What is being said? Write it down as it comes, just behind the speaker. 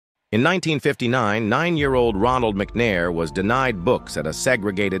In 1959, 9-year-old Ronald McNair was denied books at a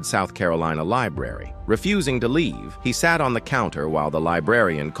segregated South Carolina library. Refusing to leave, he sat on the counter while the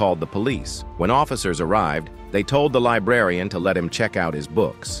librarian called the police. When officers arrived, they told the librarian to let him check out his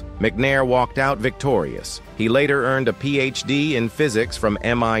books. McNair walked out victorious. He later earned a Ph.D. in physics from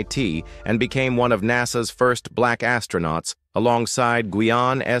MIT and became one of NASA's first black astronauts, alongside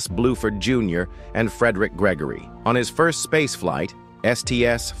Guion S. Bluford Jr. and Frederick Gregory. On his first spaceflight,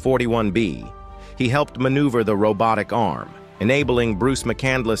 STS-41B, he helped maneuver the robotic arm, enabling Bruce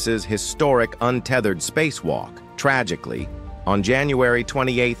McCandless's historic untethered spacewalk, Tragically, on January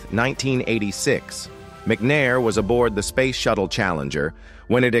 28, 1986. McNair was aboard the Space Shuttle Challenger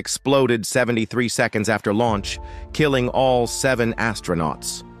when it exploded 73 seconds after launch, killing all 7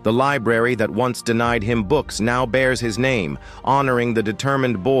 astronauts. The library that once denied him books now bears his name, honoring the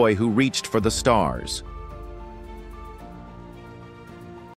determined boy who reached for the stars.